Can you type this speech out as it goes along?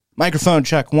Microphone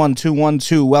check 1 2 1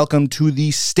 2. Welcome to the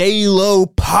Stay Low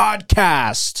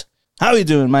podcast. How are you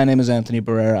doing? My name is Anthony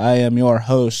Barrera. I am your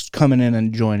host. Coming in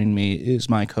and joining me is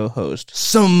my co-host,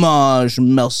 Samaj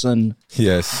Melson.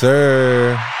 Yes,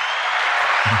 sir.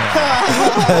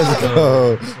 Let's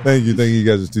go. Thank you. You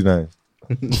guys are too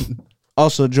nice.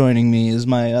 Also joining me is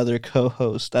my other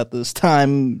co-host at this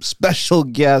time, special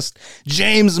guest,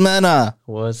 James Mena.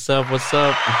 What's up? The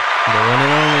one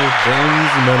and only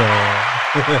James Mena.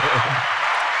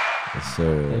 Yes,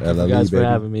 sir. Thank you guys for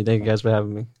having me.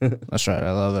 That's right.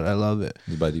 I love it.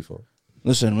 It's by default.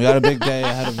 Listen, we got a big day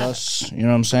ahead of us. You know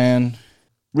what I'm saying?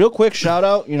 Real quick shout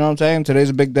out. You know what I'm saying? Today's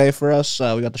a big day for us.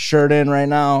 We got the shirt in right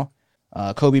now.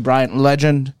 Kobe Bryant,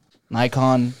 legend, an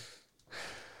icon.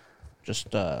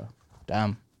 Just,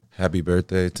 damn. Happy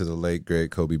birthday to the late,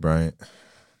 great Kobe Bryant.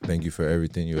 Thank you for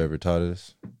everything you ever taught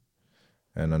us.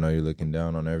 And I know you're looking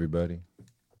down on everybody.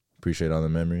 Appreciate all the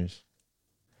memories.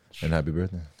 And happy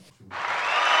birthday.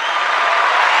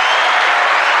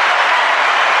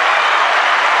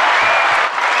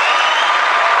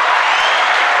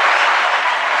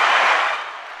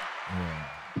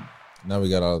 Now we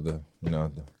got all the,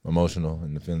 the emotional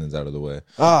and the feelings out of the way.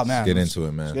 Oh, man. Let's get into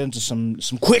it, man. Let's get into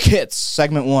some quick hits.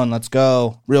 Segment 1, let's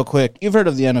go. Real quick. You've heard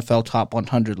of the NFL Top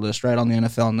 100 list, right, on the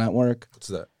NFL Network? What's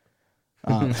that?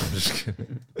 I'm just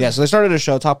kidding. Yeah, so they started a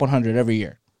show, Top 100, every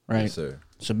year, right? Yes, sir.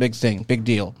 It's a big thing, big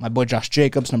deal. My boy Josh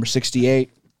Jacobs, number 68.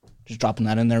 Just dropping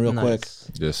that in there real quick.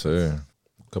 Yes, sir.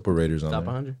 A couple Raiders on Top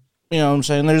there. 100. You know what I'm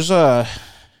saying? There's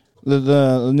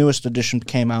the newest edition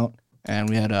came out, and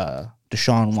we had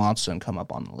Deshaun Watson come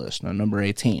up on the list, number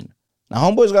 18. Now,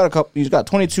 homeboy's got he's got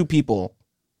 22 people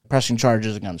pressing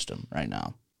charges against him right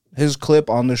now. His clip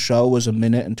on the show was 1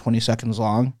 minute and 20 seconds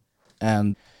long,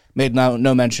 and made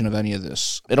no mention of any of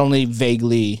this. It only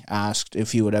vaguely asked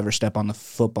if he would ever step on the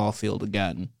football field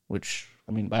again, which,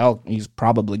 I mean, he's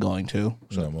probably going to.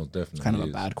 So No, most definitely. kind of a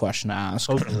bad question to ask.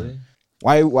 Hopefully.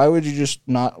 Why wouldn't you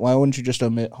just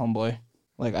omit homeboy?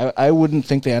 Like, I wouldn't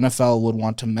think the NFL would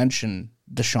want to mention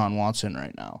Deshaun Watson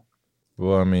right now.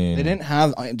 Well, I mean, They didn't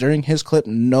have, during his clip,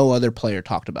 no other player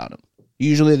talked about him.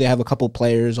 Usually they have a couple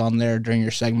players on there during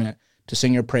your segment to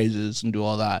sing your praises and do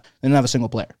all that. They didn't have a single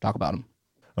player talk about him.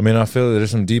 I mean, I feel that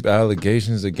there's some deep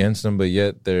allegations against him, but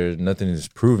yet nothing is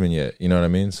proven yet. You know what I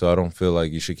mean? So I don't feel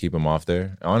like you should keep him off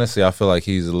there. Honestly, I feel like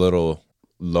he's a little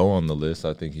low on the list.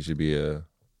 I think he should be a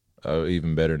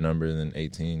even better number than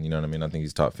 18. You know what I mean? I think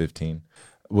he's top 15.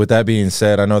 With that being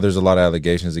said, I know there's a lot of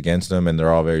allegations against him, and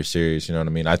they're all very serious. You know what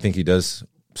I mean? I think he does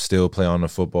still play on the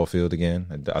football field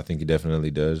again. I think he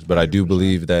definitely does. But I do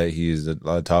believe that he is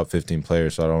a top 15 player,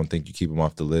 so I don't think you keep him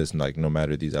off the list, like, no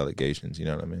matter these allegations. You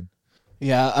know what I mean?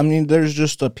 Yeah, I mean, there's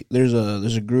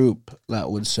a group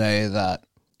that would say that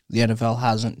the NFL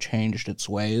hasn't changed its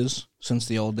ways since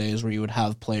the old days where you would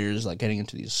have players like getting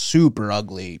into these super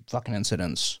ugly fucking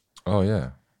incidents. Oh, yeah.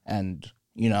 And,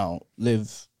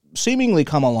 they've seemingly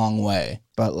come a long way,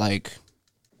 but like,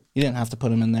 you didn't have to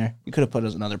put him in there. You could have put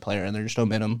another player in there, just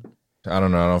omit him. I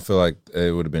don't know. I don't feel like it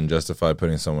would have been justified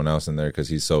putting someone else in there because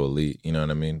he's so elite. You know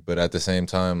what I mean? But at the same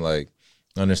time, like,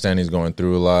 I understand he's going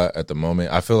through a lot at the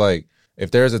moment. I feel like if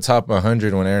there's a top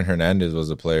 100 when Aaron Hernandez was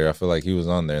a player, I feel like he was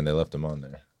on there and they left him on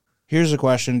there. Here's a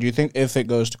question. Do you think if it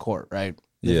goes to court, right?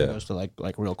 If Yeah. it goes to like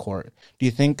real court, do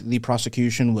you think the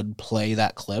prosecution would play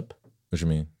that clip? What you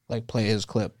mean? Like play his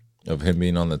clip? Of him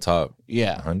being on the top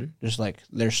Yeah. 100? Just like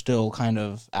they're still kind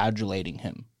of adulating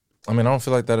him. I mean, I don't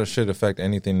feel like that should affect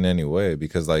anything in any way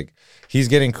because, like, he's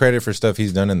getting credit for stuff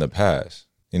he's done in the past.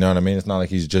 You know what I mean? It's not like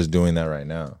he's just doing that right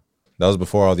now. That was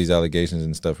before all these allegations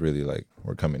and stuff really, like,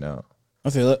 were coming out. I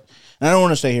feel it. And I don't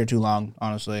want to stay here too long,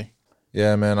 honestly.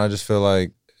 Yeah, man, I just feel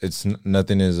like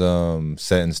nothing is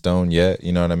set in stone yet.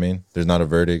 You know what I mean? There's not a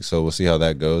verdict, so we'll see how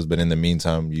that goes. But in the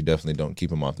meantime, you definitely don't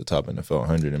keep him off the top NFL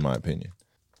 100, in my opinion.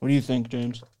 What do you think,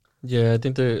 James? Yeah, I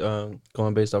think they're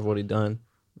going based off what he done,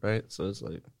 right? So it's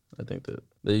like, I think that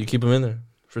you keep him in there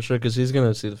for sure because he's going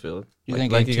to see the field. You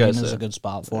think 18 is a good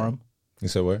spot for him? You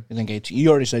said where? You think 18?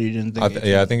 You already said you didn't think 18.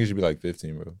 Yeah, I think he should be like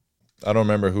 15, bro. I don't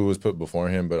remember who was put before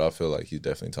him, but I feel like he's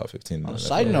definitely top 15. On a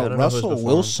side I note, don't know who's Russell before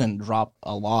Wilson dropped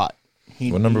a lot.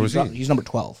 What number was he? He's number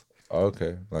 12. Oh,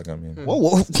 okay. Like, I mean.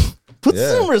 Whoa. Put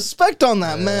some respect on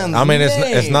that man. I mean,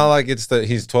 it's not like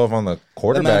he's 12 on the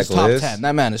quarterback top list. 10.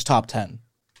 That man is top 10.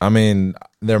 I mean,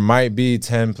 there might be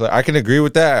 10 players. I can agree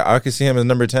with that. I could see him as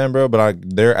number 10, bro, but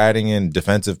they're adding in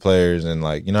defensive players and,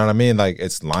 like, you know what I mean? Like,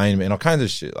 it's linemen, all kinds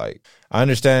of shit. Like, I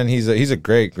understand he's a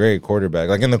great quarterback.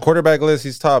 Like, in the quarterback list,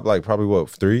 he's top, like, probably,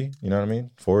 3? You know what I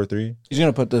mean? 4 or 3? He's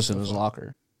going to put this in his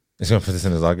locker. He's going to put this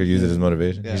in his locker, use it as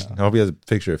motivation. Yeah. I hope he has a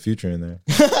picture of Future in there.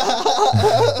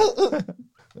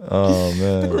 Oh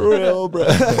man. For real, bro.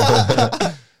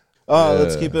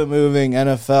 Let's keep it moving.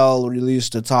 NFL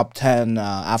released a top 10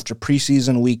 after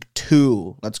preseason week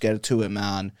 2. Let's get to it,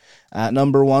 man. At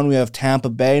number 1, we have Tampa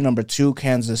Bay. Number 2,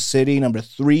 Kansas City. Number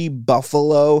 3,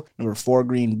 Buffalo. Number 4,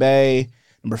 Green Bay.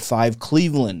 Number 5,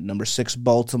 Cleveland. Number 6,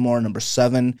 Baltimore. Number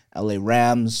 7, LA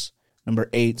Rams. Number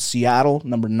 8, Seattle.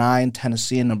 Number 9,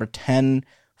 Tennessee. And number 10,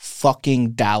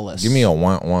 fucking Dallas. Give me a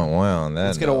wah on that.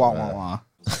 Let's get a wah.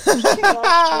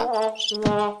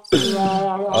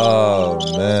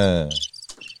 Oh man.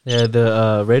 Yeah,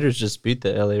 the Raiders just beat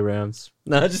the LA Rams.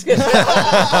 No, just kidding.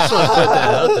 I just want to put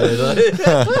that out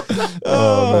there. Like,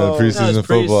 Oh man, preseason it's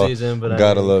football. preseason, but I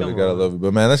Gotta mean, love come it, gotta on. love it.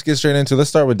 But man, let's get straight into it. Let's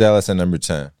start with Dallas at number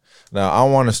 10. Now, I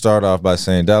want to start off by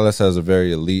saying Dallas has a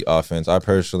very elite offense. I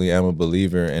personally am a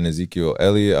believer in Ezekiel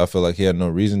Elliott. I feel like he had no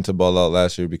reason to ball out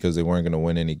last year because they weren't going to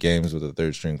win any games with a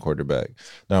third-string quarterback.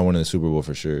 Not winning the Super Bowl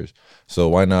for sure. So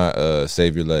why not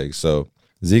save your legs? So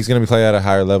Zeke's going to be playing at a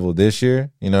higher level this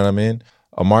year. You know what I mean?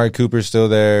 Amari Cooper's still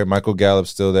there. Michael Gallup's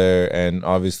still there. And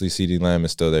obviously CeeDee Lamb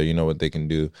is still there. You know what they can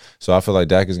do. So I feel like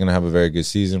Dak is going to have a very good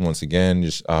season. Once again,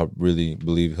 I really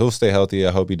believe he'll stay healthy.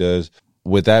 I hope he does.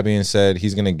 With that being said,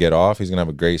 he's going to get off. He's going to have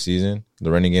a great season.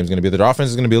 The running game is going to be, their offense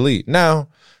is going to be elite. Now,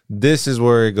 this is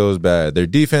where it goes bad. Their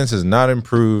defense has not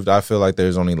improved. I feel like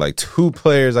there's only like 2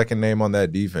 players I can name on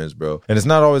that defense, bro. And it's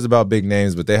not always about big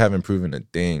names, but they haven't proven a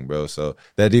thing, bro. So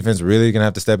that defense really going to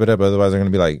have to step it up. Otherwise, they're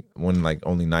going to be like winning like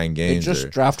only 9 They games.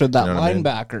 just drafted that you know what I mean?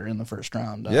 linebacker in the first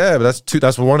round. Yeah, but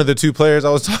that's one of the 2 players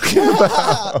I was talking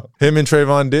about. Him and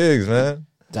Trayvon Diggs, man.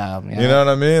 Damn, yeah. You know what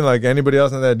I mean? Like anybody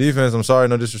else in that defense, I'm sorry,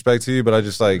 no disrespect to you, but I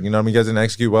just like, you know what I mean? You guys didn't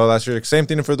execute well last year. Same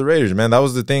thing for the Raiders, man. That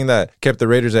was the thing that kept the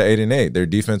Raiders at 8-8. Their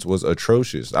defense was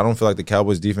atrocious. I don't feel like the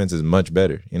Cowboys defense is much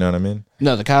better. You know what I mean?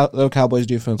 No, the Cowboys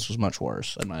defense was much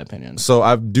worse, in my opinion. So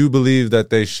I do believe that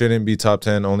they shouldn't be top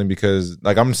 10 only because,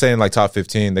 like I'm saying like top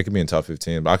 15. They could be in top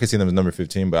 15, but I could see them as number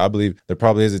 15. But I believe there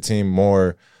probably is a team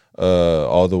more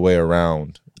all the way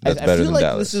around. That's I better feel than like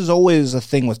Dallas. this is always a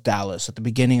thing with Dallas at the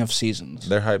beginning of seasons.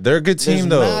 They're hype. They're a good team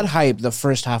There's though. mad hype the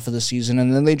first half of the season,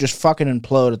 and then they just fucking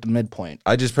implode at the midpoint.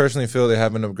 I just personally feel they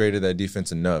haven't upgraded that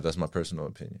defense enough. That's my personal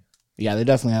opinion. Yeah, they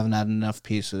definitely haven't had enough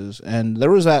pieces. And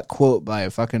there was that quote by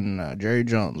fucking Jerry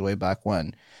Jones way back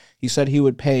when. He said he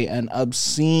would pay an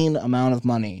obscene amount of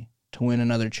money to win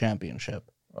another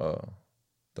championship. Oh,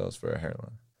 that was for a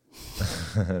hairline.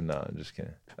 No, I'm just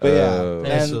kidding. But yeah,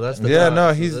 Yeah, and so that's the Yeah, top. no,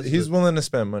 So he's that's willing to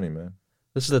spend money, man.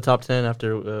 This is the top 10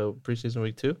 after preseason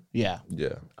week 2. yeah.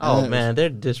 Yeah. Oh man, they're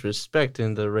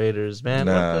disrespecting the Raiders, man.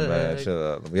 Nah, What the man, heck? shut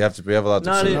up. We have a lot to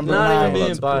Not, prove. even, Number not nine. even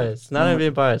being biased. Not even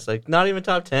being biased. Like not even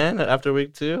top 10 after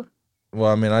week 2. Well,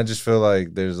 I mean, I just feel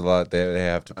like there's a lot they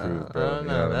have to prove, bro. I don't You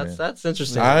know. know what I mean? That's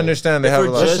interesting. I understand they have a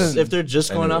lot. If they're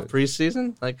just going off Anyway.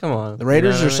 preseason, like come on. The Raiders You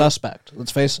know are what I mean? suspect.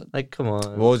 Let's face it. Like come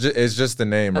on. Well, it's just the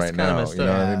name That's right kinda now. messed You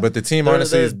know up. what I mean? But the team They're-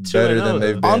 honestly is they're better 2-0 than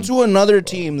they've though. been. On to another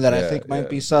team that I Yeah, think might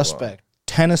be move suspect.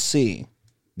 Tennessee.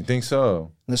 You think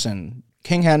so? Listen,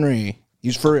 King Henry,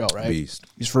 he's for real, right? Beast.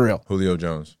 He's for real. Julio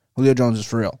Jones, Julio Jones is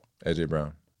for real. AJ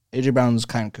Brown. AJ Brown's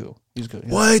kind of cool. He's good.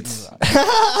 What?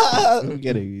 I'm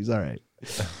kidding. He's all right.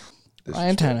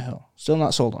 Ryan Tannehill. Still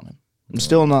not sold on him. I'm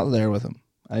still not there with him.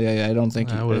 I don't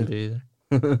think I wouldn't be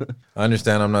either. I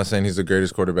understand. I'm not saying he's the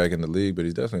greatest quarterback in the league, but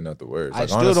he's definitely not the worst. I Like,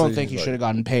 still honestly, don't think he he's should have like-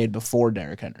 gotten paid before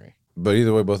Derrick Henry. But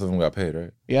either way, both of them got paid,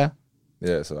 right? Yeah.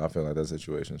 Yeah, so I feel like that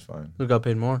situation's fine. Who got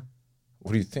paid more?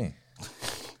 What do you think?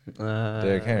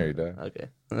 Derrick Henry, dog. Okay.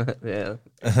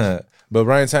 Yeah. But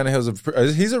Ryan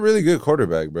Tannehill's he's a really good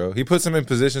quarterback, bro. He puts him in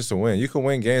positions to win. You can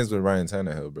win games with Ryan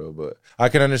Tannehill, bro. But I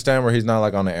can understand where he's not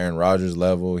like on the Aaron Rodgers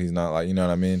level. He's not like, you know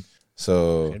what I mean?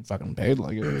 So Get fucking paid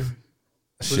like it.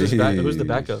 Who's the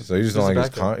backup? So you just Who's don't like the his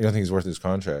backup? you don't think he's worth his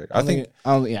contract? I think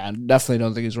I definitely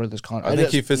don't think he's worth his contract. I think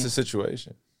he fits the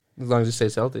situation. As long as he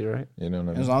stays healthy, right? You know what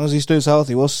I As mean? long as he stays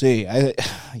healthy, we'll see.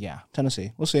 Yeah,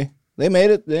 Tennessee, we'll see. They made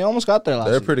it. They almost got there last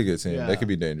They're a year. pretty good team. Yeah. They could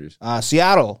be dangerous.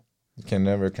 Seattle, You can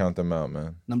never count them out,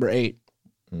 man. number 8.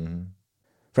 hmm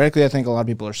Frankly, I think a lot of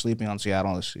people are sleeping on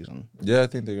Seattle this season. Yeah, I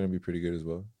think they're gonna be pretty good as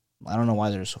well. I don't know why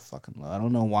they're so fucking low. I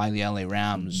don't know why the LA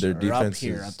Rams Their are up defense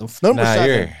here is- at the number Nah, 7.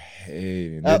 you're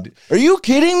hating. Are you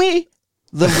kidding me?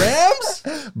 The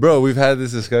Rams? Bro, we've had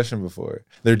this discussion before.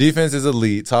 Their defense is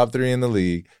elite, top 3 in the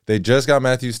league. They just got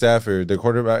Matthew Stafford. Their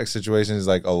quarterback situation is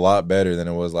like a lot better than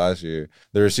it was last year.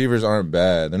 The receivers aren't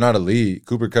bad. They're not elite.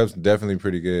 Cooper Kupp's definitely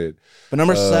pretty good. But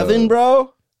number 7,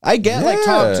 bro? I get like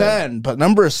top yeah. 10, but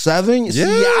number 7?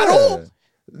 Seattle?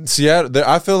 Seattle.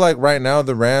 I feel like right now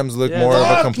the Rams look Yeah, more of a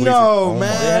fuck complete. no, my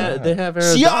man. They have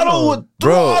Aaron Seattle Donald. would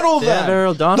Bro, throttle they have them.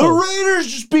 Aaron The Donald. Raiders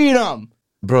just beat them.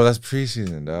 Bro, that's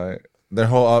preseason, dog. their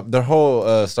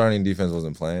whole starting defense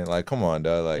wasn't playing. Like, come on,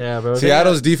 dog. Like, Yeah, bro.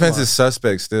 Seattle's defense is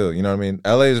suspect still. You know what I mean?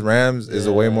 LA's Rams is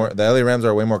a way more. The LA Rams are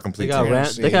a way more complete They got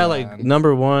team. they got like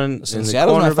number one in the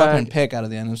Seattle's my fucking cornerback. pick out of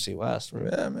the NFC West. Bro.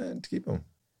 Yeah, man, keep them.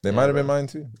 They might have been mine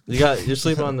too. You're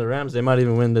sleeping on the Rams. They might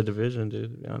even win the division,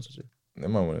 dude. To be honest with you, They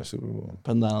might win a Super Bowl.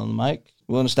 Putting that on the mic.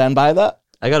 You want to stand by that?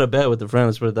 I got a bet with the friend.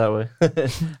 Let's put it that way.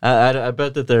 I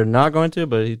bet that they're not going to,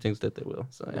 but he thinks that they will.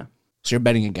 So yeah, So you're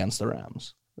betting against the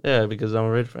Rams. yeah, because I'm a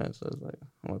Raider fan, so it's like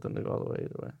I want them to go all the way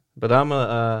either way. But I'm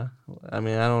I'm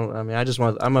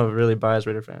a really biased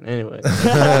Raider fan anyway.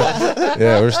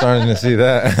 Yeah, we're starting to see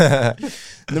that.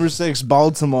 Number 6,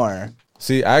 Baltimore.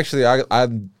 See, actually, I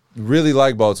really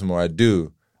like Baltimore. I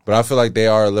do. But I feel like they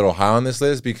are a little high on this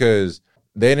list because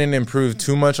they didn't improve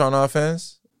too much on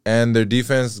offense. And their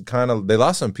defense they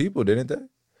lost some people, didn't they?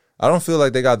 I don't feel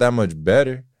like they got that much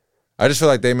better. I just feel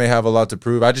like they may have a lot to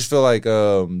prove. I just feel like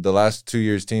the last 2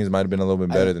 years' teams might have been a little bit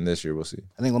better than this year. We'll see.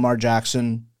 I think Lamar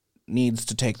Jackson needs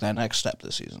to take that next step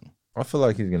this season. I feel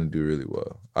like he's going to do really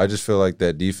well. I just feel like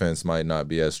that defense might not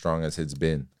be as strong as it's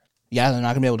been. Yeah, they're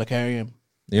not going to be able to carry him.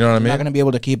 You know what I They're mean? not going to be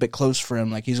able to keep it close for him.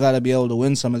 Like, he's got to be able to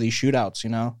win some of these shootouts, you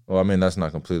know? Well, I mean, that's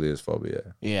not completely his fault, but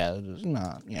yeah. Yeah, it's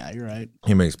not. Yeah, you're right.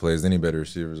 He makes plays. They need better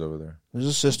receivers over there. There's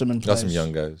a system in place. Got some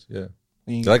young guys, yeah.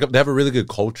 You- They have a really good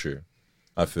culture.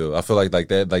 I feel like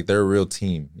they're a real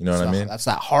team. You know what I mean? That's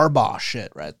that Harbaugh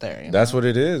shit right there. You That's know? what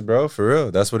it is, bro. For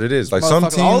real, that's what it is. Like some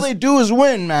Motherfuckers, all teams, they do is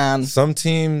win, man. some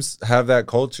teams have that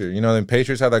culture. You know, the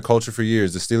Patriots have that culture for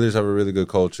years. The Steelers have a really good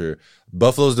culture.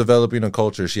 Buffalo's developing a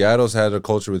culture. Seattle's had a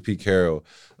culture with Pete Carroll.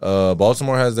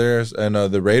 Baltimore has theirs, and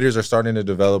the Raiders are starting to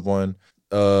develop one.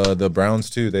 The Browns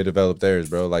too, they developed theirs,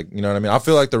 bro. Like, you know what I mean? I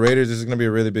feel like the Raiders, this is gonna be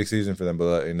a really big season for them,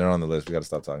 but they're on the list. We got to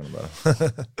stop talking about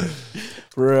them.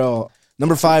 For real.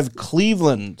 Number 5,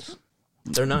 Cleveland.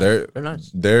 They're nice. They're- They're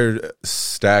nice. They're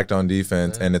stacked on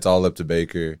defense, and it's all up to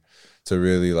Baker to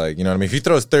really, like, you know what I mean? If he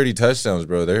throws 30 touchdowns,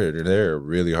 bro, they're a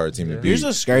really hard team to beat. Here's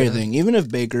the scary thing. Even if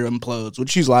Baker implodes,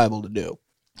 which he's liable to do,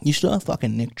 you still have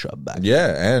fucking Nick Chubb back.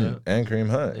 Yeah, and Kareem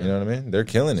Hunt. You know what I mean? They're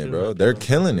killing it, bro. They're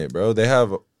killing it, bro. They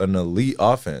have an elite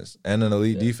offense and an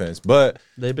elite defense. But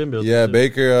They've been building. yeah, too.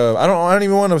 Baker. I don't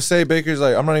even want to say Baker's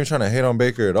like. I'm not even trying to hate on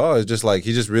Baker at all. It's just like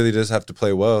he just really does have to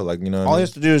play well. Like, you know, what All I he mean?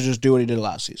 has to do is just do what he did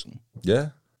last season. Yeah.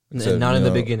 And Except, not you in the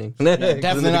know, beginning.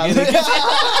 Definitely not.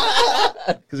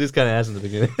 Because he's kind of ass in the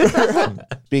beginning.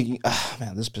 Speaking,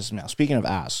 man, this pisses me off. Speaking of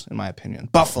ass, in my opinion,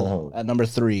 Buffalo at number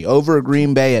 3, over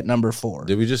Green Bay at number 4.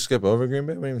 Did we just skip over Green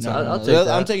Bay? We didn't even talk I'll about take that.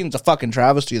 I'm taking it to fucking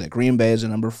travesty that Green Bay is at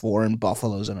number 4 and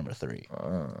Buffalo's at number 3.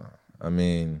 I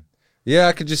mean, yeah,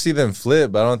 I could just see them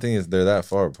flip, but I don't think they're that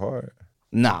far apart.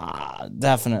 Nah,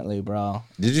 definitely, bro.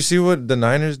 Did you see what the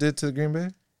Niners did to Green Bay?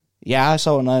 Yeah, I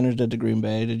saw what Niners did to Green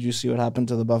Bay. Did you see what happened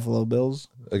to the Buffalo Bills?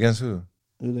 Against who?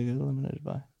 Who they get eliminated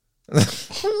by?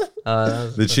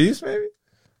 The Chiefs, maybe?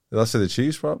 Did I say the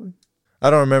Chiefs, probably? I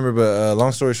don't remember, but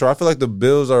long story short, I feel like the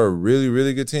Bills are a really,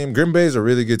 really good team. Green Bay is a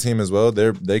really good team as well.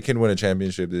 They can win a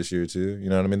championship this year, too. You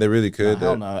know what I mean? They really could.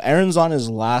 Hell no. Aaron's on his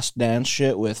last dance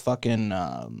shit with fucking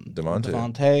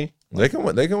Devontae. They can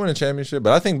win a championship,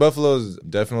 but I think Buffalo is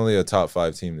definitely a top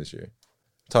 5 team this year.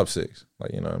 Top 6.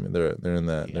 Like, you know what I mean? They're in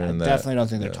that. They're I in that. definitely don't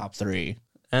think they're top 3.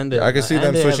 And I can see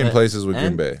them switching places with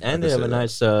Green Bay. And I they can have say a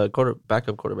that. nice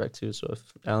backup quarterback too. So if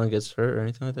Allen gets hurt or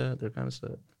anything like that, they're kind of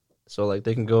set. So like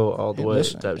they can go all the way.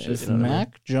 Listen, Type shit. if You know what I mean?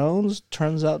 Mac Jones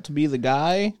turns out to be the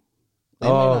guy, they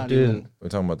Oh, might not dude. even. We're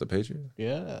talking about the Patriots?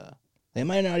 Yeah, they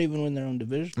might not even win their own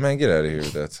division. Man, get out of here.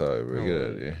 That's how it works. Get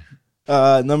out of here.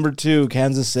 Number 2,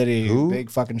 Kansas City. Who? Big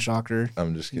fucking shocker.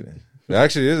 I'm just kidding. It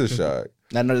actually is a shock.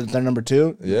 They're number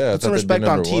 2. Yeah, I Put some thought they'd be respect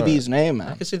on number one. TB's name, I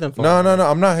man. can see them. No.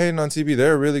 I'm not hating on TB.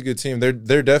 They're a really good team. They're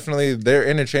definitely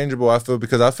interchangeable. I feel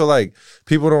because I feel like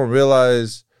people don't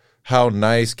realize how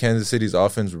nice Kansas City's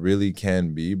offense really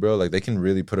can be, bro. Like they can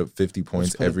really put up 50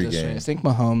 points Put it every this way, game. I think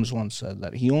Mahomes once said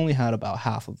that he only had about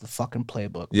half of the fucking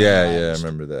playbook. Yeah, I memorized,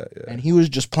 remember that. Yeah, and he was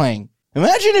just playing.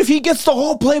 Imagine if he gets the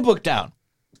whole playbook down.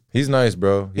 he's nice,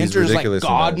 bro. He's Enters like ridiculous.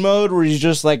 God mode where he's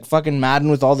just like fucking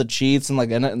Madden with all the cheats and like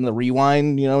in the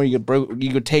rewind. You know, you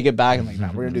could take it back and like,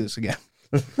 nah, we're gonna do this again.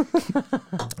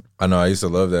 I know. I used to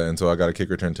love that until I got a kick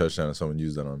return touchdown and someone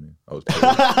used that on me. I was pissed.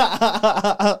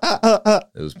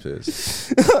 It was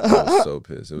pissed. I was so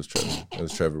pissed. It was Trevor. It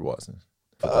was Trevor Watson.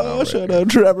 Oh, shut up,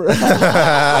 Trevor.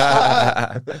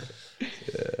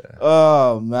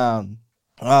 Oh man.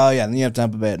 Oh yeah, and then you have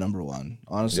Tampa Bay at number 1.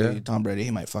 Honestly, Yeah. Tom Brady, he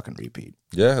might fucking repeat.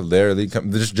 Yeah, literally.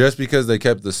 Just because they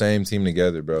kept the same team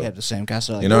together, bro. He had the same cast.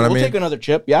 Like, You know what I we'll mean? take another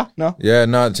chip. Yeah, no. Yeah,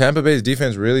 no, Tampa Bay's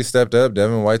defense really stepped up.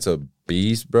 Devin White's a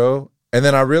beast, bro. And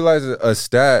then I realized a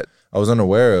stat I was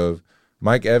unaware of.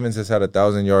 Mike Evans has had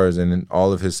 1,000 yards in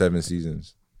all of his 7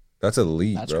 seasons. That's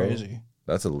elite, That's bro. crazy.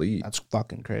 That's elite. That's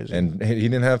fucking crazy. And he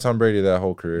didn't have Tom Brady that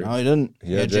whole career. No, he didn't. He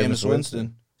He had had Jameis Jameis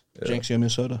Winston. Yeah. Jinx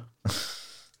Minnesota.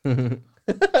 I'm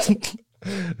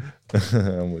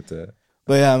with that.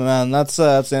 But yeah, man, that's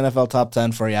the NFL top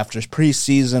 10 for you after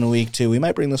preseason week 2. We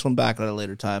might bring this one back at a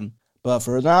later time. But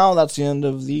for now, that's the end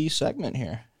of the segment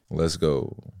here. Let's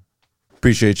go.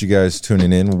 Appreciate you guys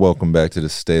tuning in. Welcome back to the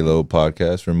Stay Low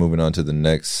podcast. We're moving on to the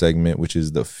next segment, which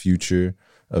is the future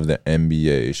of the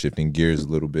NBA, shifting gears a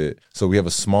little bit. So we have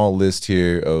a small list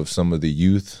here of some of the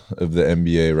youth of the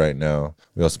NBA right now.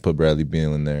 We also put Bradley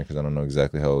Beal in there because I don't know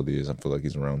exactly how old he is. I feel like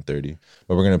he's around 30.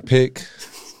 But we're going to pick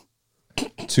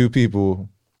 2 people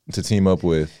to team up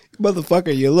with.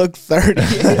 Motherfucker, you look 30.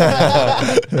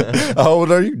 How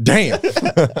old are you? Damn.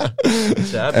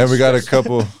 And we got a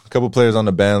couple players on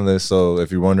the ban list, so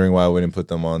if you're wondering why we didn't put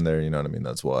them on there, you know what I mean?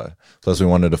 That's why. Plus, we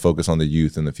wanted to focus on the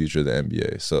youth and the future of the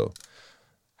NBA. So,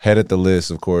 head at the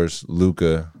list, of course,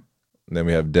 Luka. Then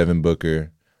we have Devin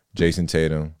Booker, Jason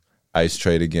Tatum, Ice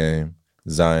Trae the Game,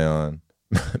 Zion,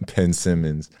 Ben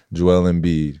Simmons, Joel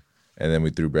Embiid, and then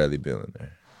we threw Bradley Beal in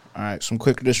there. All right, some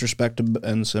quick disrespect to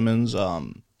Ben Simmons.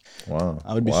 Wow.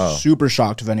 I would be super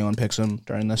shocked if anyone picks him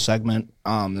during this segment.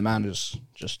 The man is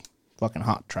just fucking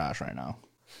hot trash right now.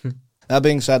 That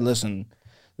being said, listen,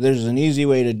 there's an easy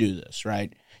way to do this,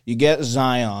 right? You get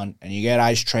Zion and you get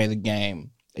Ice Trae the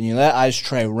Game, and you let Ice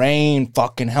Trae rain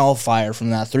fucking hellfire from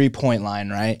that 3-point line,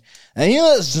 right? And you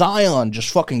let Zion just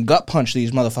fucking gut punch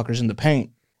these motherfuckers in the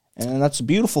paint. And that's a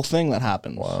beautiful thing that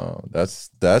happens. Wow. That's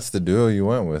the duo you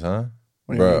went with, huh?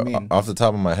 What do you Bro, mean? off the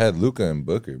top of my head, Luka and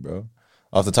Booker, bro.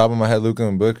 Off the top of my head, Luka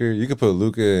and Booker. You could put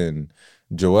Luka and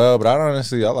Joel, but I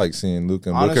like seeing Luka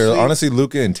and Booker. Honestly,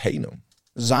 Luka and Tatum.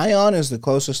 Zion is the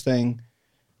closest thing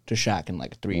to Shaq in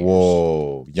like 3 years.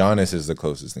 Whoa. Giannis is the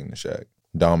closest thing to Shaq.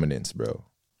 Dominance, bro.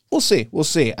 We'll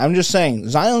see. I'm just saying,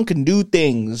 Zion can do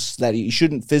things that he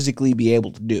shouldn't physically be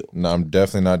able to do. No, I'm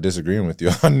definitely not disagreeing with you.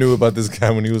 I knew about this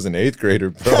guy when he was an 8th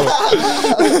grader, bro.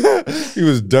 He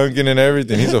was dunking and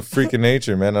everything. He's a freak of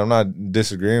nature, man. I'm not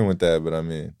disagreeing with that, but I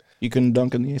mean, You couldn't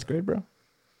dunk in the 8th grade, bro?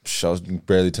 I was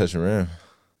barely touching rim.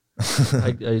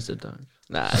 I used to dunk.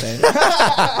 Nah.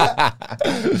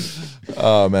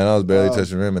 Oh, man, I was barely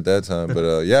touching rim at that time.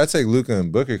 But, yeah, I'd take Luka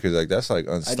and Booker because, like, that's, like,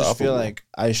 unstoppable. I just feel like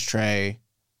Ice Trae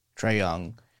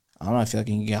Young, I don't know, I feel like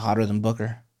he can get hotter than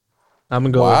Booker. I'm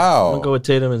gonna go. Wow. I'm gonna go with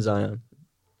Tatum and Zion.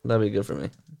 That'd be good for me.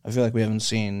 I feel like we haven't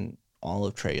seen all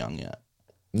of Trae Young yet.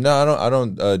 No, I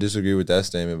don't disagree with that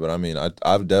statement, but I mean,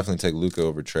 I would definitely take Luka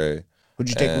over Trae. Would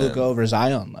you take Luka over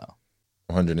Zion, though?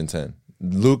 110.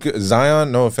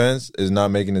 Zion, no offense, is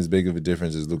not making as big of a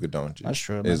difference as Luka Doncic. That's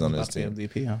true. Is on He's this about to team. be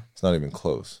MVP, huh? It's not even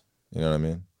close. You know what I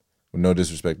mean? With no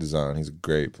disrespect to Zion, he's a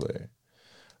great player.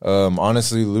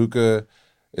 Honestly, Luka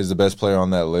is the best player on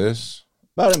that list.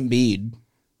 About Embiid.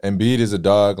 Embiid is a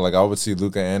dog. Like, I would see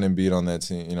Luka and Embiid on that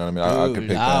team. You know what I mean? I could Dude,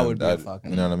 pick that them. would be fucking-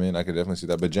 You know what I mean? I could definitely see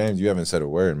that. But James, you haven't said a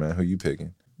word, man. Who you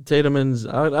picking? Tatum and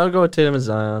I'll go with Tatum and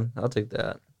Zion. I'll take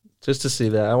that just to see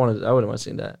that. I wouldn't mind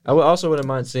seeing that. Also wouldn't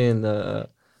mind seeing the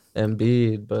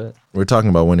Embiid, but We're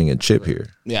talking about winning a chip here.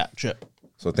 Yeah, chip.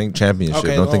 So think championship.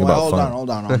 Okay, Don't think about hold fun. Hold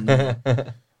on.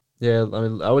 yeah, I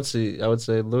mean, I would say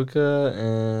Luka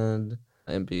and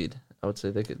Embiid. I would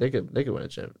say they could win a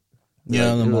chip.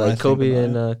 Yeah, the more I like think Kobe about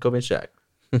and it. Kobe and Shaq.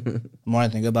 The more I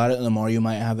think about it, the more you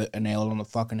might have it nailed on the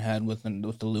fucking head with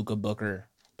the Luka Booker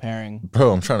pairing.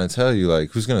 Bro, I'm trying to tell you, like,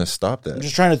 who's going to stop I'm that?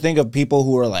 just trying to think of people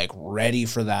who are like ready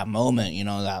for that moment, you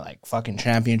know, that like fucking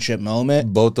championship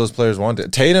moment. Both those players want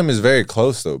it. Tatum is very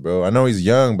close, though, bro. I know he's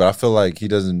young, but I feel like he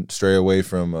doesn't stray away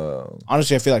from,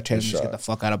 Honestly, I feel like Tatum Good just shot. get the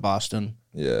fuck out of Boston.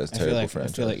 yeah, it's terrible I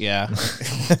franchise. feel like, yeah.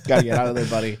 Gotta get out of there,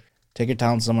 buddy. Take your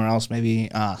talent somewhere else,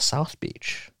 maybe South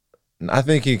Beach. I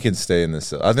think he can stay in the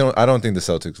Celtics. I don't think the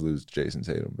Celtics lose Jason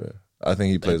Tatum, bro. I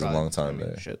think he They plays a probably- long time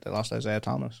there. Shit, they lost Isaiah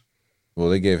Thomas. Well,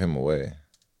 they gave him away.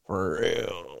 For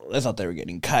real. I thought they were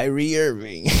getting Kyrie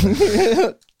Irving.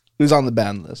 Who's on the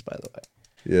ban list, by the way.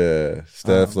 Yeah,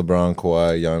 Steph, LeBron,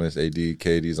 Kawhi, Giannis, AD,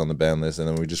 KD's on the ban list, and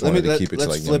then we just wanted to keep it to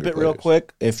let's like flip younger it real players.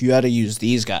 quick. If you had to use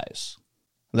these guys,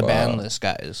 the Wow. ban list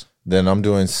guys, Then I'm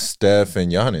doing Steph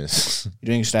and Giannis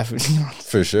you're doing Steph,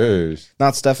 for sure.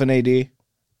 not Steph and AD.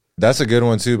 That's a good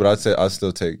one too, but I'd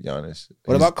still take Giannis.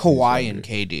 What about He's Kawhi younger. and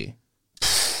KD?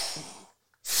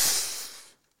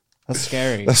 That's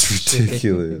scary. That's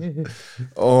ridiculous.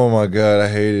 Oh my god, I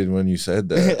hated when you said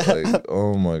that. Like,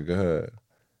 oh my god.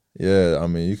 Yeah, I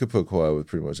mean, you could put Kawhi with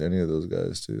pretty much any of those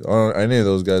guys too. Or any of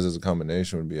those guys as a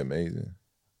combination would be amazing.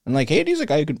 And like AD's a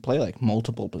guy who could play like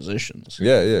multiple positions.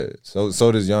 Yeah, yeah. So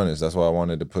does Giannis. That's why I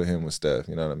wanted to put him with Steph.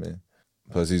 You know what I mean?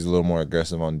 Plus, he's a little more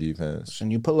aggressive on defense.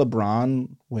 And you put LeBron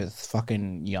with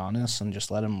fucking Giannis and just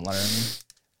let him learn.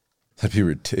 That'd be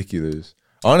ridiculous.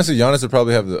 Honestly, Giannis would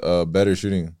probably have a better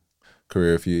shooting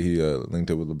career if he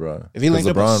linked up with LeBron. If he linked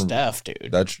up with LeBron, Steph,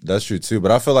 dude. That's true too.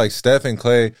 But I feel like Steph and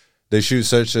Clay, they shoot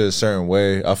such a certain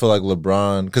way. I feel like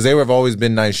LeBron, because they have always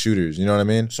been nice shooters. You know what I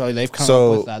mean? So they've come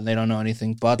up with that. And they don't know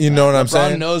anything but you that. know what I'm LeBron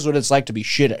saying? knows what it's like to be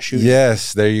shit at shooting.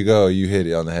 Yes, there you go. You hit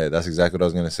it on the head. That's exactly what I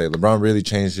was gonna say. LeBron really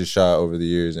changed his shot over the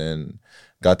years and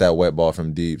got that wet ball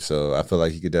from deep. So I feel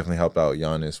like he could definitely help out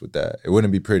Giannis with that. It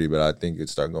wouldn't be pretty, but I think it'd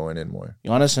start going in more.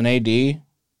 Giannis and AD,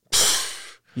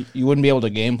 you wouldn't be able to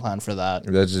game plan for that.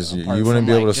 That's just you Apart wouldn't from,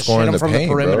 be able to just score hit in him the from paint,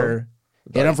 the perimeter.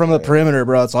 bro. Hit him from the perimeter,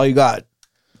 bro. That's all you got.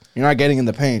 You're not getting in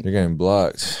the paint. You're getting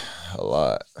blocked a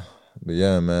lot. But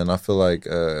yeah, man, I feel like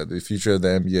the future of the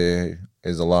NBA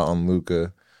is a lot on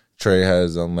Luka. Trey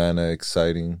has Atlanta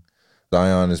exciting.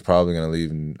 Zion is probably going to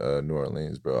leave New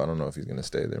Orleans, bro. I don't know if he's going to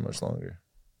stay there much longer.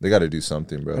 They got to do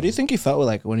something, bro. What do you think he felt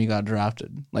like when he got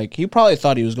drafted? Like, he probably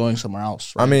thought he was going somewhere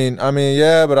else. Right? I mean,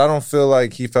 yeah, but I don't feel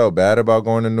like he felt bad about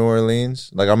going to New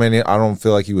Orleans. Like, I mean, I don't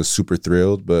feel like he was super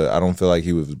thrilled, but I don't feel like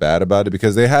he was bad about it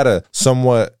because they had a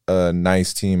somewhat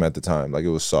nice team at the time. Like, it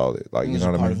was solid. Like, you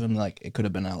know what I mean? Part of him, like, it could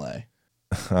have been LA.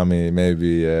 I mean, maybe,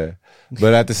 yeah.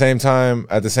 But at the same time,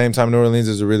 New Orleans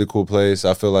is a really cool place.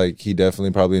 I feel like he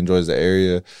definitely probably enjoys the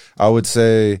area. I would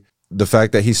say the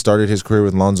fact that he started his career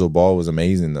with Lonzo Ball was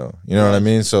amazing, though. You know what I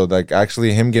mean? So, like,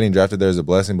 actually, him getting drafted there is a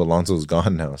blessing, but Lonzo's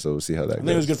gone now, so we'll see how that I goes.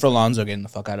 think it was good for Lonzo getting the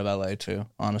fuck out of LA too.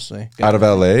 Honestly, Out of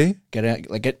LA?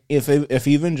 If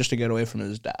even just to get away from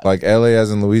his dad. Like LA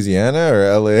as in Louisiana or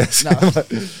LA as in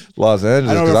Los Angeles?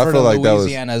 I don't 'Cause refer to like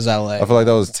Louisiana as LA. I feel like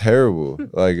that was terrible.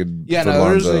 Like, yeah, for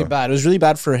no, it was Lonzo. really bad. It was really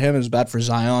bad for him. It was bad for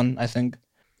Zion. I think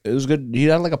it was good. He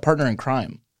had like a partner in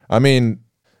crime. I mean,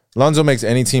 Lonzo makes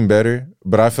any team better,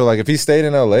 but I feel like if he stayed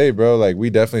in LA, bro, like we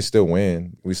definitely still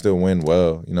win. We still win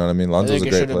well. You know what I mean? Lonzo's a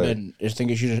great player. I think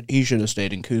he should have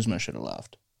stayed, and Kuzma should have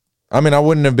left. I mean, I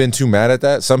wouldn't have been too mad at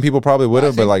that. Some people probably would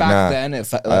have, but like, back nah. then,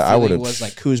 I would have. Was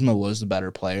like Kuzma was the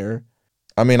better player.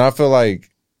 I mean, I feel like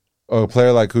a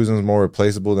player like Kuzma is more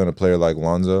replaceable than a player like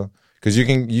Lonzo. Because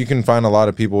you can find a lot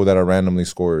of people that are randomly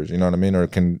scorers, you know what I mean, or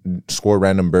can score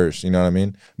random bursts, you know what I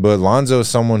mean. But Lonzo is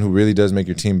someone who really does make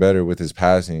your team better with his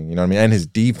passing, you know what I mean, and his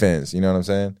defense, you know what I'm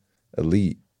saying.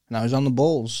 Elite. Now he's on the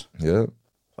Bulls. Yep.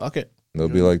 Fuck it. They'll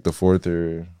be like the fourth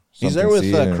or he's there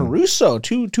with Caruso,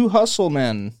 two hustle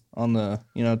men on the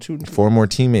four more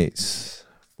teammates.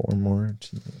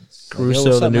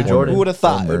 Caruso, the new Jordan. Who would have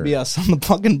thought it would be us on the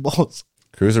fucking Bulls?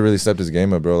 Caruso really stepped his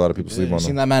game up, bro. A lot of people sleep on him.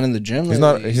 Seen that man in the gym? He's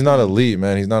not elite,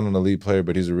 man. He's not an elite player,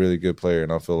 but he's a really good player.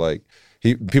 And I feel like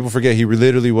people forget he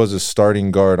literally was a starting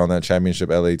guard on that championship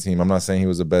LA team. I'm not saying he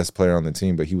was the best player on the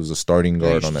team, but he was a starting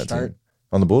guard on that team.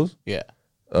 On the Bulls? Yeah.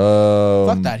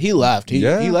 Fuck that. He left. He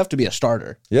left to be a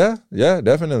starter. Yeah,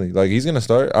 definitely. Like he's gonna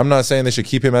start. I'm not saying they should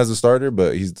keep him as a starter,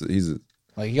 but he's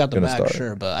like he got the bag,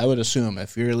 sure. But I would assume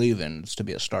if you're leaving, it's to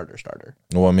be a starter.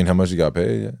 Well, I mean, how much you got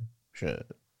paid? Yeah. Shit.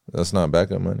 That's not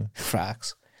backup money.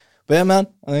 Facts. But yeah, man,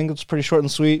 I think it's pretty short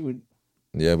and sweet.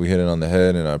 Yeah, we hit it on the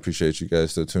head, and I appreciate you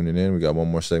guys still tuning in. We got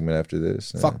one more segment after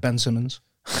this. Fuck Ben Simmons.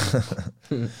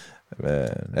 Man.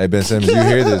 Hey, Ben Simmons, you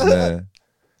hear this, man.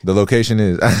 The location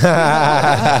is.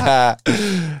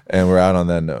 And we're out on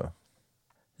that note.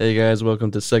 Hey, guys,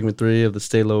 welcome to segment 3 of the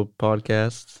Stay Low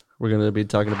podcast. We're going to be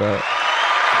talking about...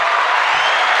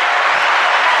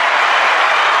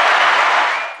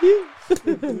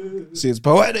 See, it's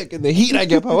poetic. In the heat, I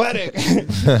get poetic.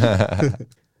 We're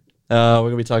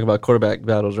going to be talking about quarterback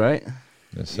battles, right?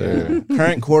 Yes, sir. Yeah.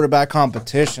 Current quarterback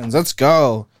competitions. Let's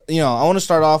go. I want to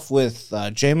start off with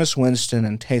Jameis Winston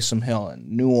and Taysom Hill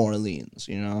in New Orleans,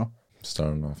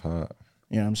 Starting off hot.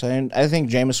 You know what I'm saying? I think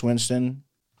Jameis Winston,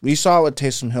 we saw what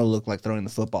Taysom Hill looked like throwing the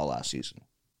football last season.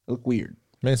 It looked weird.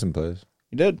 Made some plays.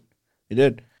 He did.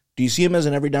 Do you see him as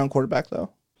an every down quarterback,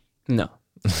 though? No.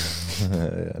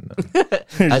 Yeah,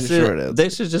 no. They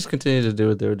should just continue to do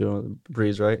what they were doing with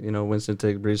Breeze, right? Winston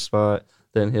take Breeze's spot,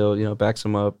 then Hill, backs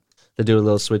him up. They do a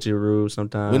little switcheroo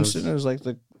sometimes. Winston is like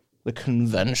the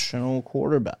conventional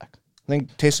quarterback. I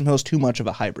think Taysom Hill's too much of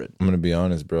a hybrid. I'm going to be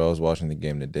honest, bro. I was watching the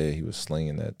game today. He was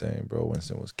slinging that thing, bro.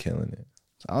 Winston was killing it.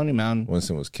 Telling you, man.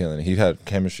 Winston was killing it. He had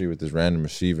chemistry with this random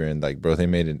receiver, and, bro, they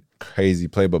made a crazy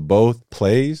play. But both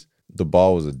plays, the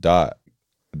ball was a dot.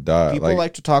 People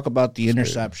like to talk about the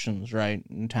interceptions, right,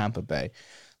 in Tampa Bay.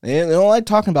 They don't like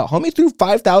talking about homie threw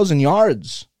 5,000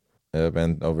 yards. Yep,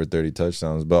 and over 30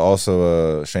 touchdowns. But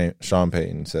also, Sean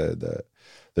Payton said that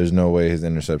there's no way his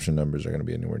interception numbers are going to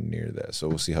be anywhere near that. So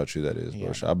we'll see how true that is.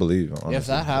 Yeah. Bro. I believe. Honestly, if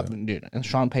that happened, dude, and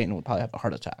Sean Payton would probably have a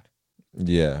heart attack.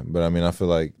 Yeah, but I mean, I feel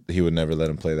like he would never let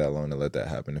him play that long to let that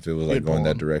happen. If it was like He'd pull going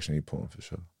that him. direction, he'd pull him for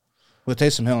sure. With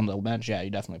Taysom Hill on the bench, yeah, you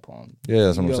definitely pull him. Yeah,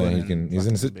 that's what You I'm go saying. in He can. and He's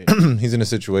in a fucking he's in a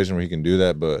situation where he can do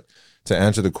that. But to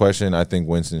answer the question, I think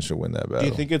Winston should win that battle. Do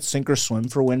you think it's sink or swim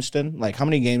for Winston? Like, how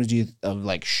many games of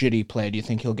like shitty play do you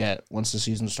think he'll get once the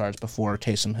season starts before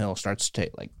Taysom Hill starts to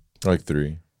take like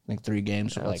 3? 3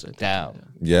 games Yeah, of I'd like say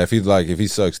down? Yeah, if he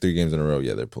sucks 3 games in a row,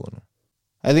 yeah, they're pulling him.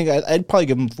 I think I'd probably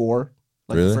give him 4,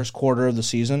 like Really? the first quarter of the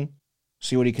season.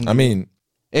 See what he can do. I mean,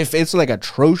 if it's like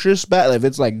atrocious bad, if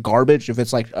it's like garbage, if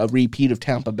it's like a repeat of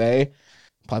Tampa Bay,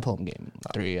 probably pull him game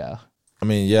 3. Yeah, I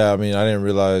didn't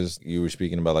realize you were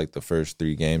speaking about like the first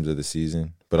 3 games of the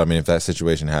season. But I mean, if that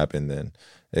situation happened, then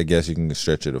I guess you can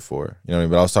stretch it to 4. You know what I mean?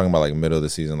 But I was talking about like middle of the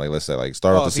season, like let's say like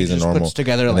start off the if he season just normal, puts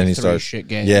together and like then he 3 starts shit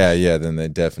games. Yeah, then they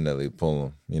definitely pull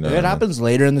him. You know, If what it I mean? happens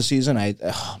later in the season,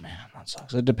 oh man, that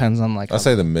sucks. It depends on like I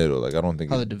say the middle. Like I don't think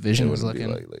how the division is wouldn't be,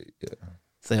 looking. like, yeah.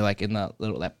 Say like in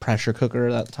that pressure cooker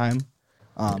at that time.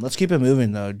 Let's keep it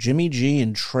moving though. Jimmy G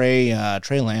and Trey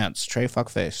Lance, Trey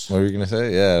fuckface. What were you gonna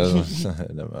say? Yeah,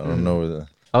 I don't know. Where the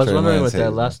I was Trey wondering Lance what that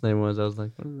hates last name was. I was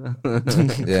like, what is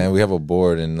that? Yeah, and we have a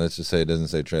board, and let's just say it doesn't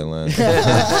say Trey Lance.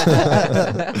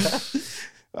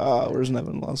 Where's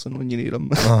Nevin Lawson when you need him?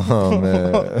 Oh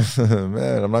man,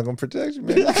 man, I'm not gonna protect you,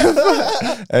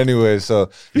 man. Anyway, so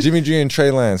Jimmy G and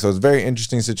Trey Lance. So it's a very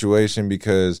interesting situation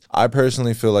because I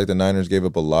personally feel like the Niners gave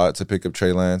up a lot to pick up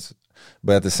Trey Lance.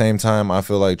 But at the same time, I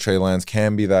feel like Trey Lance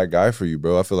can be that guy for you,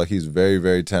 bro. I feel like he's very,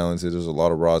 very talented. There's a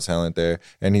lot of raw talent there.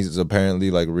 And he's apparently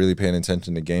like really paying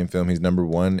attention to game film. He's number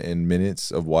 1 in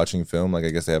minutes of watching film. Like I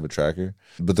guess they have a tracker.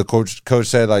 But the coach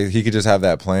said like he could just have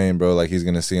that playing, bro. Like he's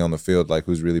going to see on the field like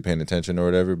who's really paying attention or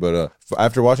whatever. But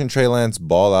after watching Trey Lance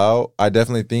ball out, I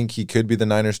definitely think he could be the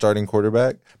Niners starting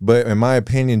quarterback. But in my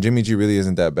opinion, Jimmy G really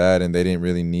isn't that bad. And they didn't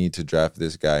really need to draft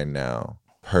this guy now,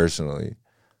 personally.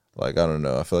 Like, I don't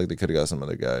know. I feel like they could have got some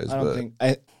other guys. I don't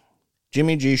think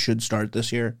Jimmy G should start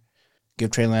this year.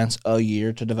 Give Trey Lance a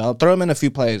year to develop. Throw him in a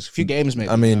few plays, a few games maybe.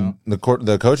 I mean, the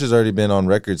coach has already been on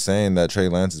record saying that Trey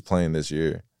Lance is playing this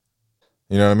year.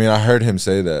 You know what I mean? I heard him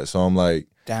say that. So I'm like,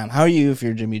 damn, how are you if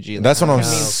you're Jimmy G? Like, That's what I'm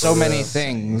that means so for many real.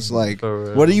 things. Like, For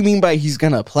real. what do you mean by he's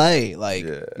gonna play? Like, Yeah.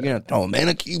 you're gonna throw him in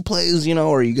a few plays,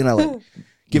 or are you gonna like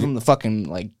give him the fucking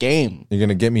like game? you're going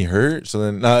to get me hurt? So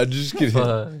then, nah, just kidding.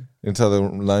 But Until the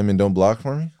linemen don't block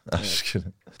for me? I'm just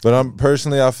kidding. But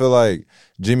I feel like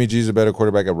Jimmy G's a better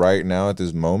quarterback right now at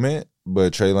this moment.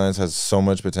 But Trey Lance has so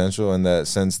much potential in that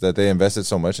sense that they invested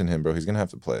so much in him, bro. He's going to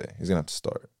have to play. He's going to have to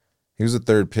start. He was the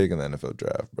 3rd pick in the NFL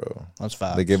draft, bro. That's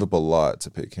fast. They gave up a lot to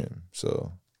pick him.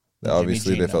 So Jimmy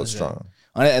obviously G they felt knows it. strong.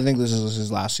 I think this is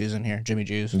his last season here, Jimmy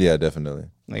G's. Yeah, definitely.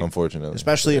 Like, Unfortunately.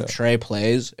 Especially Yeah. if Trey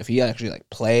plays. If he actually like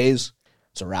plays,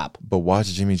 it's a wrap. But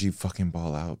watch Jimmy G fucking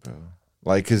ball out, bro.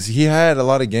 Like, because he had a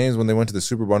lot of games when they went to the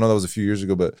Super Bowl. I know that was a few years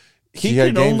ago, but He had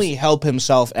can games. only help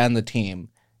himself and the team.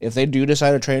 If they do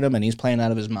decide to trade him and he's playing out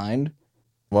of his mind,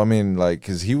 Well, I mean, like,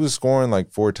 because he was scoring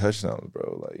like 4 touchdowns,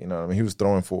 bro. Like, you know what I mean? He was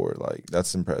throwing 4. Like,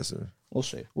 that's impressive. we'll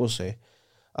see. We'll see.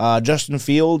 Justin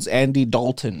Fields, Andy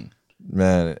Dalton.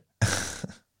 Man,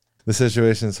 the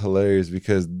situation's hilarious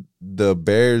because the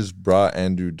Bears brought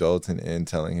Andrew Dalton in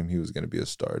telling him he was going to be a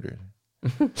starter.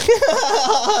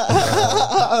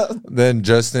 Then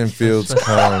Justin Fields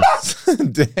comes.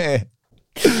 Damn.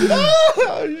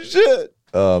 Oh, shit.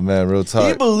 Oh, man, real He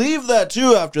talk. believed that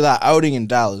too after that outing in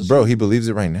Dallas. Bro, he believes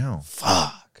it right now.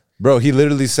 Fuck. Bro, he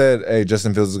literally said, hey,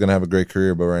 Justin Fields is going to have a great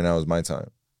career, but right now is my time.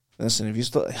 Listen, if you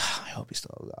still, I hope he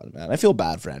still got it, man. I feel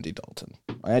bad for Andy Dalton.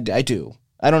 I do.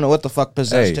 I don't know what the fuck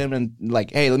possessed Hey. him and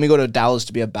like, hey, let me go to Dallas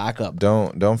to be a backup.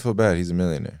 Don't feel bad. He's a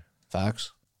millionaire.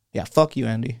 Facts. Yeah, fuck you,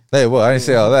 Andy. Hey, well, I didn't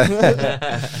say all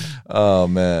that. Oh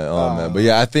man. But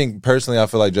yeah, I think personally, I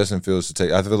feel like Justin Fields should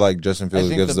take. I feel like Justin Fields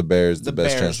think gives the Bears the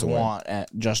best Bears chance to win. want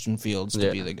Justin Fields to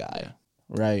Yeah. be the guy,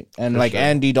 right? And For like sure.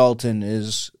 Andy Dalton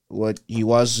is what he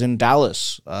was in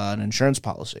Dallas, an insurance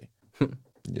policy.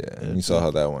 Yeah, and you saw how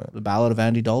that went. The Ballad of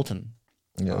Andy Dalton.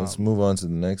 Yeah, let's move on to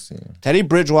the next team. Teddy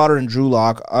Bridgewater and Drew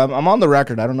Lock. I'm on the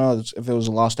record. I don't know if it was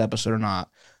a lost episode or not.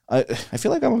 I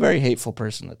feel like I'm a very hateful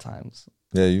person at times.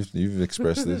 Yeah, you've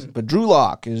expressed this. But Drew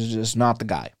Lock is just not the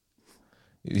guy.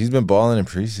 He's been balling in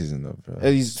preseason though,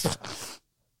 bro. He's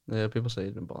yeah, people say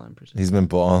he's been balling pretty. He's been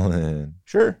balling.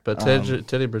 sure. But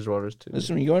Teddy Bridgewater's too.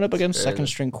 Listen, you're going up against Fair second enough.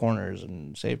 string corners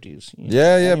and safeties. Yeah,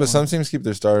 Anyone. but some teams keep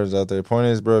their starters out there. Point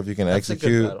is, bro, if you can That's a good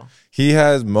execute, battle. he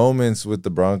has moments with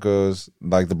the Broncos.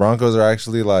 Like the Broncos are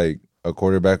actually like a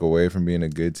quarterback away from being a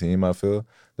good team. I feel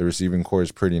the receiving core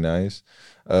is pretty nice.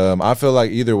 I feel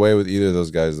like either way with either of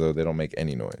those guys though, they don't make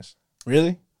any noise.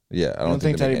 Really? Yeah, I I don't think they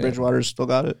make Teddy any- Bridgewater's still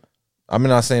got it. I'm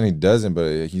not saying he doesn't,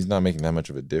 but he's not making that much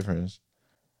of a difference.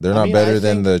 They're I not mean, better I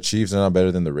than think- the Chiefs. They're not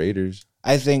better than the Raiders.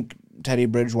 I think Teddy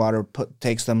Bridgewater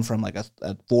takes them from like a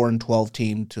 4-12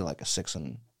 team to like a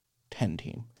 6-10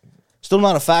 team. Still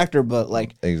not a factor, but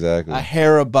like Exactly. a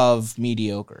hair above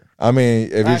mediocre. I mean,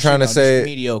 if you're Actually, trying to no, just say,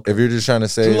 mediocre. if you're just trying to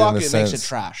say Drew it Lock, in the it sense, makes it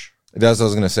trash. that's what I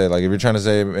was gonna say. Like, if you're trying to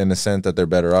say in the sense that they're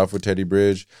better off with Teddy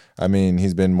Bridge, I mean,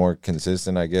 he's been more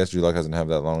consistent. I guess Drew Lock hasn't had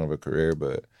that long of a career,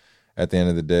 but at the end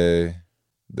of the day,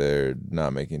 they're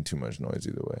not making too much noise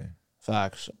either way.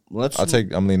 Facts.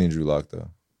 I'm leaning Drew Lock though.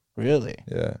 Really.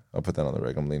 Yeah, I'll put that on the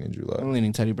reg. I'm leaning Drew Lock. I'm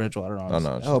leaning Teddy Bridgewater on. no,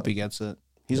 I it's hope not. he gets it.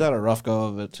 He's had a rough go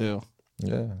of it too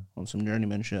Yeah, on some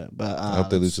journeyman shit. But I hope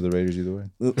they lose to the Raiders either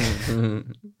way.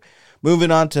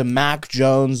 Moving on to Mac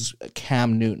Jones,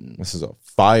 Cam Newton. This is a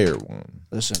fire one.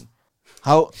 Listen,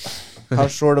 how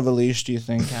short of a leash do you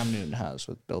think Cam Newton has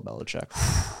with Bill Belichick?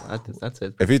 That's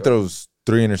it. If he throws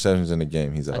 3 interceptions in a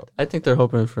game, he's out. I think they're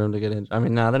hoping for him to get injured. I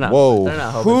mean, no, they're not. Whoa. They're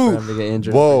not hoping for him to get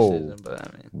injured. Whoa. Preseason, but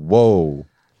I mean, Whoa.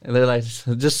 and they're like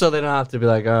just so they don't have to be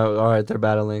like, oh, all right, they're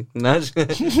battling. Not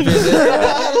just-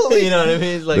 you know what I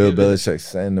mean? It's like, Bill Belichick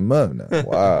setting them up now.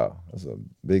 Wow, that's a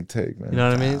big take, man. you know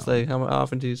what I mean? It's like how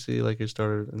often do you see like your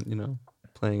starter,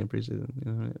 playing in preseason?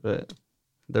 You know what I mean? But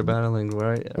they're battling,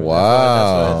 right? I mean,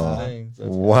 Wow. that's the thing. So-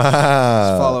 He's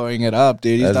Wow, following it up,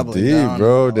 dude. He's that's doubling deep, down.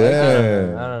 bro. I like I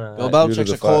Damn. don't Bill know. Due to Belichick's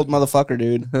the a cold fact- motherfucker,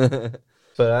 dude. But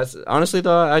that's honestly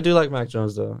though, I do like Mac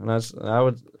Jones though, and I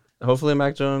would hopefully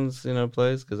Mac Jones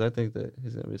plays because I think that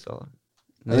he's gonna be solid.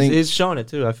 I think- He's showing it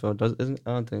too. I feel I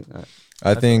don't think.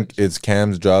 I think it's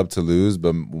Cam's job to lose,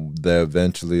 but they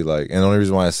eventually and the only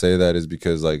reason why I say that is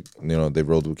because they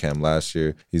rolled with Cam last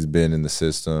year. He's been in the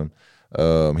system.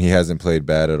 He hasn't played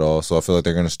bad at all, so I feel like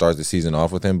they're gonna start the season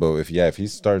off with him. But if he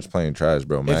starts playing trash,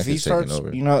 bro, Mac If he is taking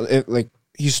starts, over.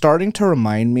 he's starting to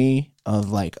remind me of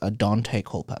like a Dante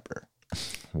Culpepper.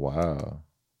 Wow.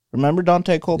 Remember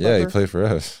Dante Culpepper? Yeah, he played for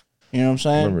us. You know what I'm I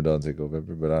saying? remember Dante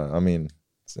Culpepper, but I mean,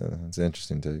 it's an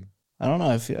interesting take. I don't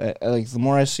know. The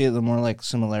more I see it, the more like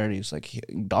similarities. Like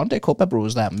Dante Culpepper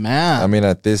was that man. I mean,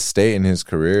 at this state in his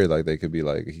career, he could be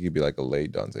like a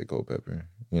late Dante Culpepper.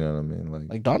 You know what I mean?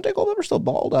 Like Dante Culpepper still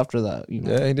balled after that.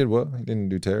 Yeah, he did well. He didn't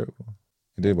do terrible.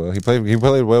 He did well. He played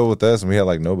well with us, and we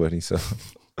had nobody. So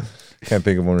can't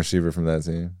think of one receiver from that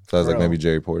team. So I was Bro. maybe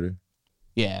Jerry Porter.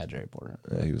 Yeah, Jerry Porter.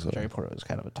 Yeah, he was. Jerry Porter was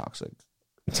kind of a toxic.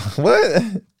 What?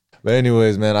 But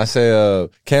anyways, man, I say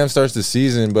Cam starts the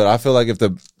season, but I feel like if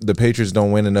the Patriots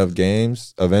don't win enough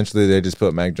games, eventually they just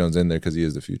put Mac Jones in there because he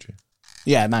is the future.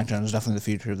 Yeah, Mac Jones is definitely the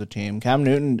future of the team. Cam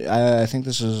Newton, I think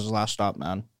this is his last stop,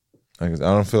 man. I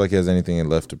don't feel like he has anything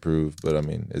left to prove, but I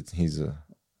mean, he's a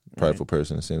prideful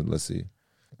person. So let's see.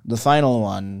 The final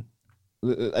one,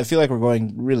 I feel like we're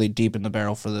going really deep in the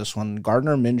barrel for this one.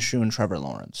 Gardner Minshew and Trevor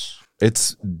Lawrence.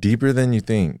 It's deeper than you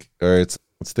think, or it's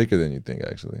thicker than you think.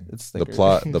 Actually, It's the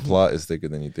thicker. the plot is thicker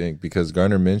than you think because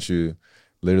Gardner Minshew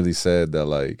literally said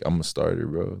that I'm a starter,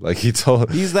 bro. Like he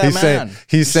told He's that man.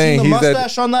 He's saying the he's that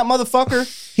mustache on that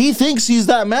motherfucker. He thinks he's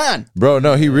that man. bro.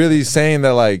 No, he really saying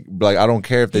that like I don't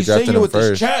care if they He's saying drafted it him with his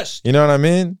first. chest. You know what I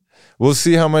mean? We'll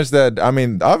see how much that. I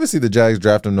mean, obviously the Jags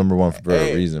draft him number one for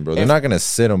a reason, bro. They're not gonna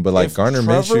sit him, but If Gardner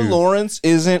Trevor Minshew. Lawrence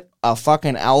isn't a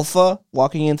fucking alpha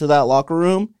walking into that locker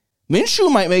room,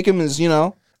 Minshew might make him as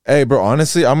Hey, bro.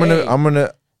 Honestly, I'm gonna.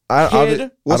 Kid, I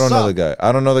don't what's know up? the guy.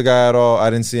 I don't know the guy at all. I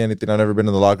didn't see anything. I've never been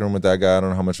in the locker room with that guy. I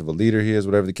don't know how much of a leader he is,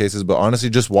 whatever the case is. But honestly,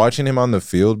 just watching him on the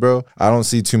field, bro, I don't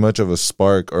see too much of a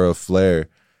spark or a flare.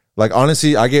 Like,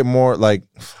 honestly, I get more,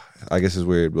 I guess it's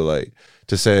weird, but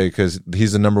to say because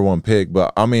he's the number one pick.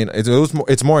 But I mean,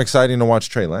 it's more exciting to watch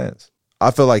Trey Lance. I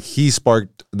feel like he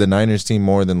sparked the Niners team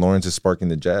more than Lawrence is sparking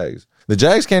the Jags. The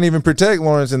Jags can't even protect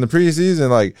Lawrence in the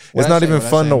preseason. It's not even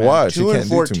fun to watch. He can't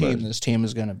do too 2-14 much. this team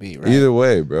is going to be, right? Either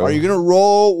way, bro. Are you going to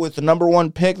roll with the number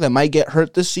one pick that might get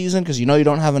hurt this season because you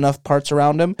don't have enough parts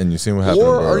around him? And you see what happened,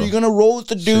 Or bro. are you going to roll with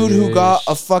the dude who got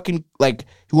a fucking,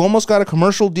 who almost got a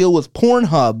commercial deal with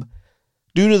Pornhub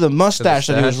due to the mustache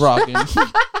that he was rocking?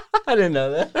 I didn't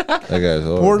know that. That guy's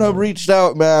old. Pornhub reached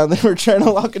out, man. They were trying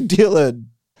to lock a deal in.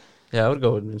 Yeah, I would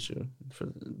go with Minshew,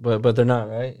 but they're not,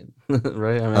 right?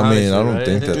 Right? I obviously, don't right?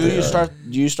 think that Do they you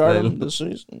are. start him this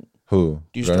season? Who?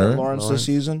 Do you start Gunner? Lawrence this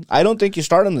season? I don't think you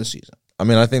start him this season. I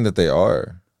mean, I think that they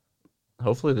are.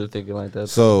 Hopefully, they're thinking like that.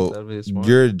 So That'd be smart.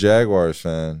 you're a Jaguars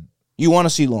fan. You want to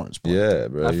see Lawrence play. Yeah,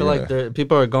 bro. I feel like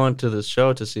people are going to the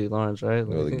show to see Lawrence, right?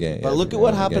 Well, the game. But look at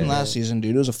what happened last season,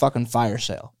 dude. It was a fucking fire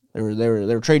sale. They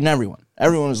were trading everyone.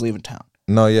 Everyone was leaving town.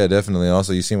 No, yeah, definitely.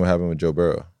 Also, you seen what happened with Joe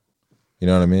Burrow. You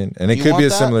know what I mean? And it You could be want a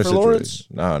that similar for situation. Lawrence?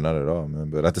 No, not at all,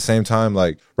 man. But at the same time,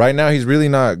 like right now, he's really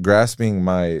not grasping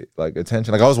my like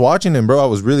attention. Like I was watching him, bro. I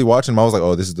was really watching him. I was like,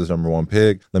 oh, this is the number one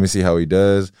pick. Let me see how he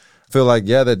does. I feel like,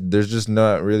 yeah, that there's just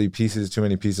not really too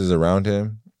many pieces around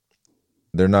him.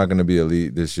 They're not going to be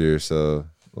elite this year. So,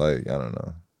 like, I don't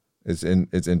know. It's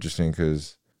interesting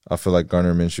because I feel like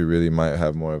Gardner Minshew really might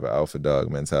have more of an alpha dog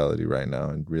mentality right now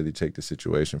and really take the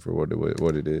situation for what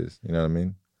it is. You know what I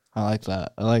mean? I like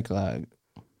that. You know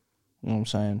what I'm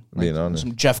saying? Being honest.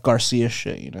 Some Jeff Garcia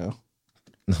shit, you know?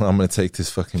 I'm going to take this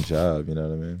fucking job. You know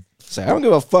what I mean? Say, I don't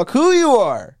give a fuck who you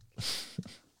are.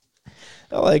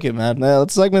 I like it, man. Now,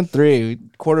 it's segment 3,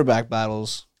 quarterback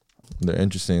battles. They're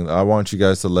interesting. I want you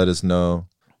guys to let us know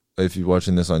if you're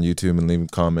watching this on YouTube and leave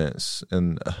comments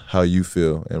and how you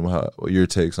feel and what your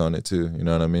takes on it too. You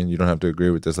know what I mean? You don't have to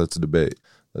agree with this. Let's debate.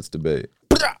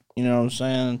 You know what I'm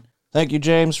saying? Thank you,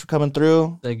 James, for coming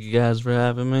through. Thank you guys for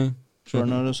having me. Short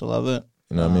notice. I love it.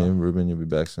 You know what I mean? Ruben, you'll be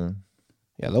back soon.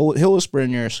 Yeah, he'll whisper in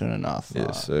your ear soon enough.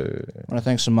 Yes, sir. I want to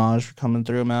thank Samaj for coming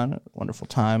through, man. Wonderful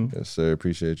time. Yes, sir.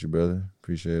 Appreciate you, brother.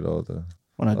 Appreciate all the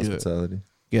When I do hospitality.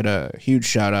 get a huge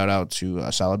shout out to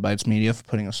Salad Bites Media for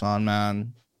putting us on,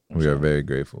 man. We are very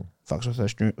grateful. Fucks with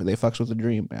us. They fucks with the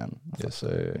dream, man. Yes, sir.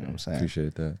 You know what I'm saying?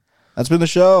 Appreciate that. That's been the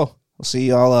show. We'll see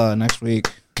y'all next week.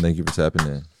 Thank you for tapping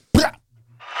in.